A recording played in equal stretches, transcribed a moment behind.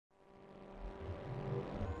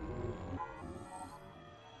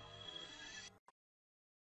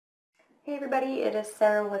Hey everybody, it is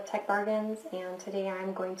Sarah with Tech Bargains, and today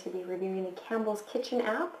I'm going to be reviewing the Campbell's Kitchen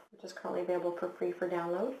app, which is currently available for free for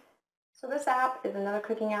download. So this app is another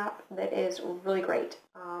cooking app that is really great.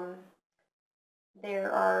 There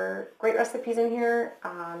are great recipes in here,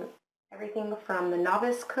 everything from the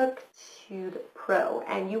novice cook to the pro,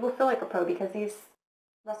 and you will feel like a pro because these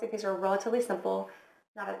recipes are relatively simple,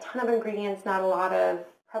 not a ton of ingredients, not a lot of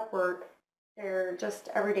prep work. They're just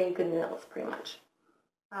everyday good meals pretty much.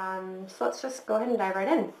 So let's just go ahead and dive right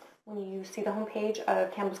in. When you see the homepage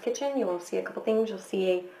of Campbell's Kitchen, you will see a couple things. You'll see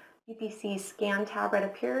a UPC scan tab right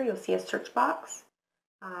up here. You'll see a search box.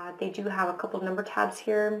 They do have a couple number tabs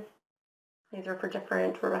here. These are for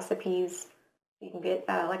different recipes. You can get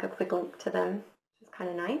like a quick link to them, which is kind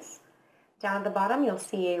of nice. Down at the bottom, you'll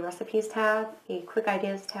see a recipes tab, a quick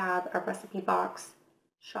ideas tab, a recipe box,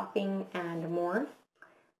 shopping, and more.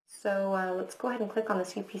 So let's go ahead and click on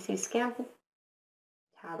this UPC scan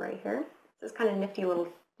tab right here. This is kind of a nifty little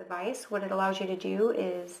device. What it allows you to do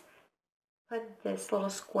is put this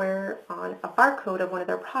little square on a barcode of one of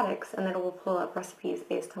their products, and then it will pull up recipes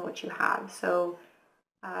based on what you have. So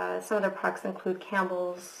some of their products include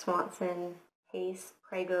Campbell's, Swanson, Pace,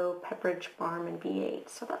 Prego, Pepperidge Farm, and V8.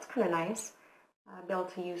 So that's kind of nice. Be able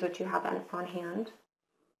to use what you have on hand.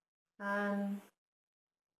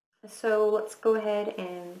 So let's go ahead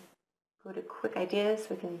and go to quick ideas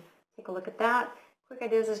so we can take a look at that. Quick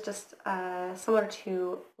Ideas is just similar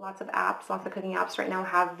to lots of apps, lots of cooking apps right now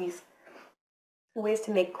have these ways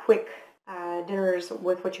to make quick dinners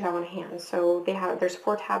with what you have on hand. So there's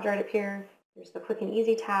 4 tabs right up here. There's the Quick and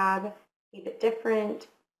Easy tab, A Bit Different,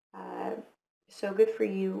 So Good For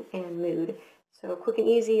You, and Mood. So Quick and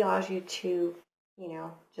Easy allows you to,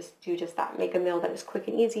 just do just that. Make a meal that is quick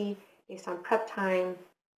and easy based on prep time,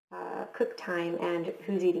 cook time, and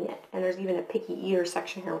who's eating it. And there's even a picky eater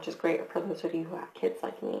section here, which is great for those of you who have kids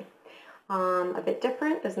like me. A Bit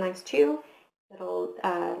Different is nice too. It'll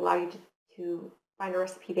allow you to find a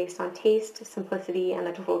recipe based on taste, simplicity, and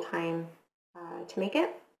the total time to make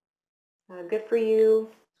it. Good For You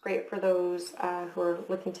is great for those who are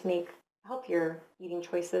looking to make healthier eating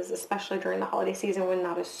choices, especially during the holiday season when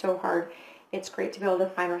that is so hard. It's great to be able to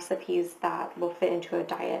find recipes that will fit into a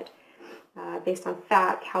diet. Based on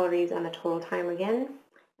fat, calories, and the total time again,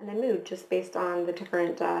 and then Mood, just based on the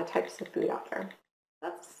different types of food out there.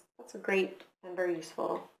 That's a great and very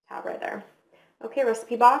useful tab right there. Okay,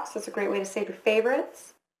 Recipe Box, that's a great way to save your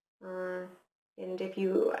favorites. And if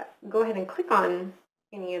you go ahead and click on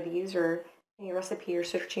any of these or any recipe you're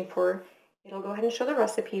searching for, it'll go ahead and show the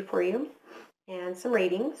recipe for you and some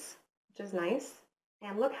ratings, which is nice.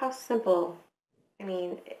 And look how simple, I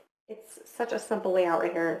mean, it's such a simple layout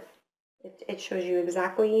right here. It shows you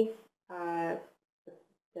exactly the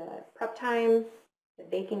prep time, the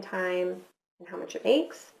baking time, and how much it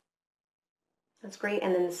makes. That's great.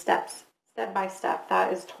 And then the steps, step by step.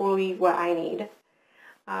 That is totally what I need.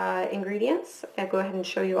 Ingredients. I'll go ahead and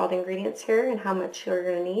show you all the ingredients here and how much you're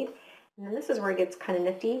going to need. And then this is where it gets kind of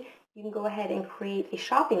nifty. You can go ahead and create a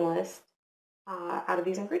shopping list out of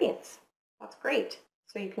these ingredients. That's great.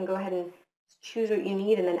 So you can go ahead and choose what you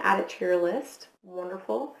need and then add it to your list.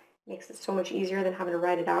 Wonderful. Makes it so much easier than having to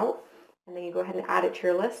write it out. And then you go ahead and add it to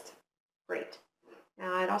your list. Great.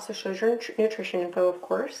 It also shows your nutrition info, of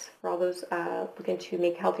course, for all those looking to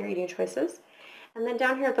make healthier eating choices. And then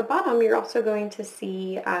down here at the bottom, you're also going to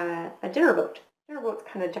see a dinner vote. Dinner vote's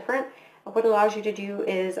kind of different. What it allows you to do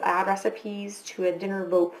is add recipes to a dinner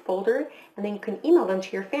vote folder, and then you can email them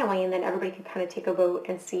to your family, and then everybody can kind of take a vote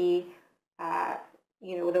and see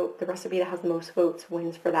the recipe that has the most votes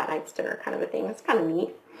wins for that night's dinner, kind of a thing. It's kind of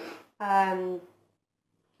neat.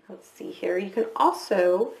 Let's see here. You can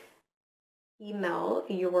also email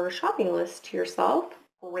your shopping list to yourself.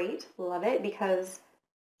 Great, love it, because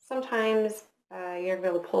sometimes you're going to be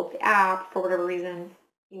able to pull up the app for whatever reason.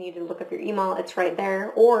 You need to look up your email. It's right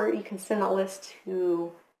there. Or you can send that list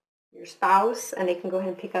to your spouse, and they can go ahead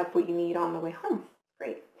and pick up what you need on the way home.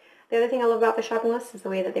 Great. The other thing I love about the shopping list is the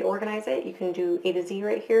way that they organize it. You can do A to Z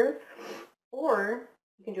right here, or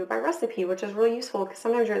you can do it by recipe, which is really useful because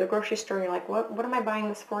sometimes you're at the grocery store and you're like, what am I buying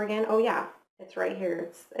this for again? Oh yeah, it's right here.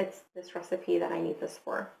 It's this recipe that I need this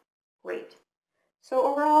for. Great. So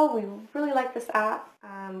overall, we really like this app.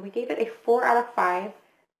 We gave it a 4 out of 5,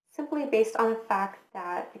 simply based on the fact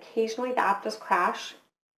that occasionally the app does crash.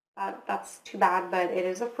 That's too bad, but it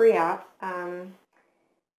is a free app.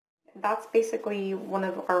 That's basically one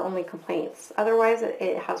of our only complaints. Otherwise,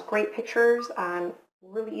 it has great pictures,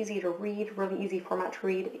 really easy to read, really easy format to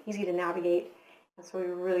read, easy to navigate, and so we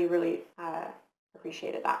really, really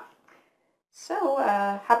appreciated that. So,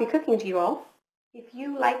 happy cooking to you all. If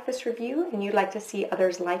you like this review and you'd like to see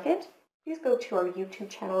others like it, please go to our YouTube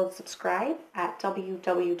channel and subscribe at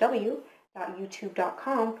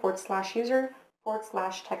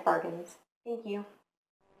www.youtube.com/user/techbargains. Thank you.